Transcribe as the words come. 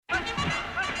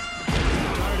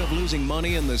losing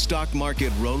money in the stock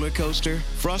market roller coaster?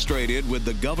 Frustrated with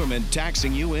the government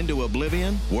taxing you into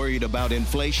oblivion? Worried about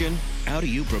inflation? How do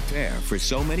you prepare for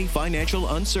so many financial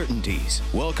uncertainties?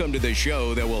 Welcome to the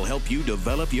show that will help you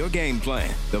develop your game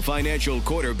plan. The Financial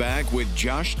Quarterback with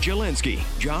Josh Jelinski.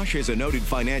 Josh is a noted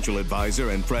financial advisor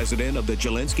and president of the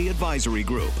Jelinski Advisory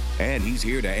Group, and he's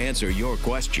here to answer your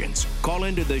questions. Call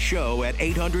into the show at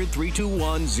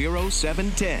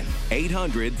 800-321-0710.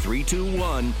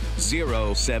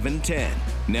 800-321-0710.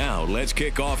 Now, let's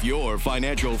kick off your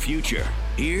financial future.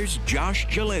 Here's Josh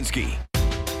Jelinski.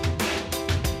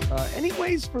 Any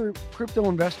ways for crypto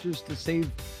investors to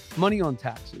save money on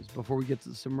taxes before we get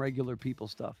to some regular people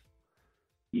stuff?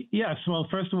 Yes. Well,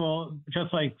 first of all,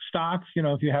 just like stocks,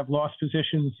 if you have lost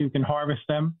positions, you can harvest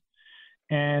them.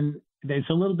 And it's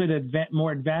a little bit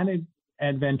more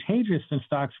advantageous than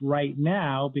stocks right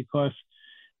now because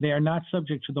they are not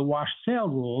subject to the wash sale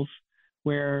rules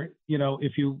where,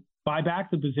 if you buy back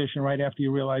the position right after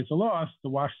you realize the loss, the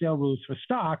wash sale rules for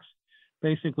stocks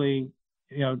basically,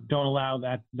 don't allow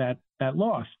that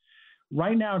loss.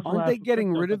 Right now, it's aren't they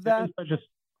getting rid of that?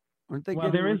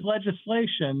 There is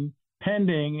legislation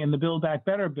pending in the Build Back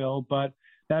Better bill, but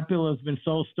that bill has been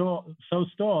so stalled,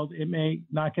 it may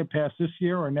not get passed this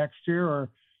year or next year, or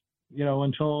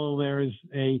until there is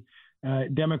a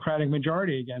Democratic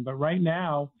majority again. But right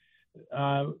now,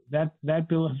 that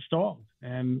bill has stalled,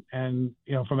 and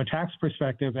from a tax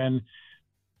perspective, and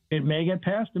it may get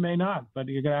passed, it may not, but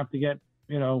you're going to have to get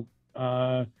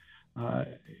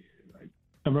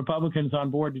some Republicans on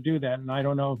board to do that, and I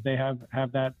don't know if they have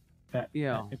that.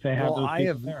 Yeah, if they have those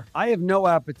people there. I have no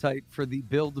appetite for the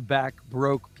Build Back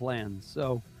Broke plan,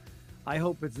 so I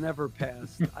hope it's never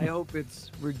passed. I hope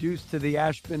it's reduced to the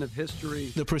ash bin of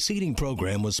history. The preceding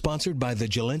program was sponsored by the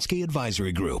Jelinski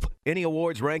Advisory Group. Any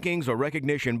awards, rankings, or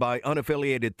recognition by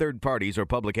unaffiliated third parties or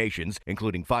publications,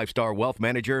 including 5-Star Wealth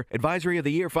Manager, Advisory of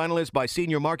the Year finalist by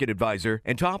Senior Market Advisor,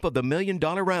 and top of the $1 Million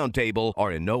Roundtable,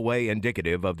 are in no way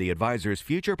indicative of the advisor's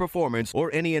future performance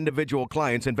or any individual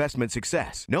client's investment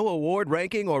success. No award,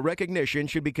 ranking, or recognition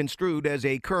should be construed as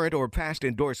a current or past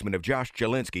endorsement of Josh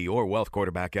Jelinski or Wealth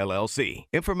Quarterback LLC.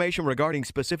 Information regarding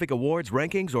specific awards,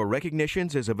 rankings, or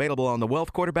recognitions is available on the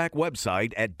Wealth Quarterback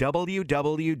website at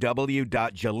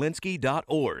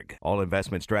www.jelinski.org. All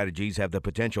investment strategies have the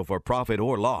potential for profit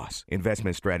or loss.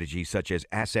 Investment strategies such as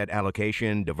asset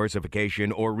allocation, diversification,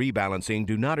 or rebalancing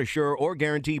do not assure or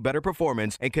guarantee better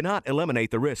performance and cannot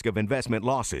eliminate the risk of investment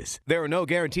losses. There are no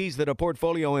guarantees that a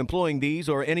portfolio employing these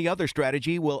or any other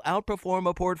strategy will outperform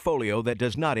a portfolio that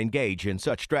does not engage in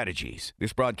such strategies.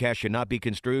 This broadcast should not be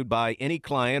construed by any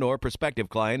client or prospective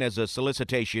client as a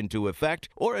solicitation to effect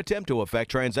or attempt to effect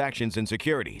transactions in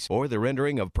securities or the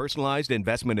rendering of personalized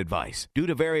investment advice. Due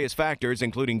to various factors,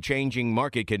 including changing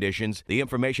market conditions, the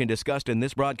information discussed in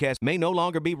this broadcast may no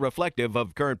longer be reflective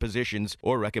of current positions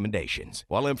or recommendations.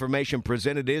 While information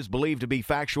presented is believed to be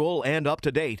factual and up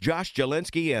to date, Josh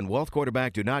Jelinski and Wealth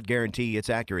Quarterback do not guarantee its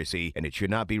accuracy, and it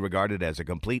should not be regarded as a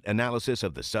complete analysis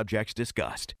of the subjects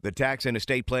discussed. The tax and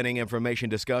estate planning information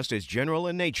discussed is general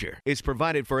in nature, is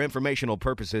provided for informational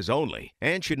purposes only,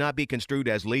 and should not be construed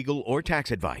as legal or tax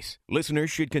advice.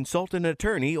 Listeners should consult an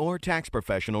attorney or tax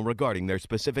professional regarding their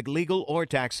specific legal or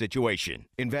tax situation.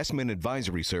 Investment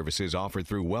advisory services offered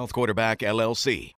through Wealth Quarterback LLC.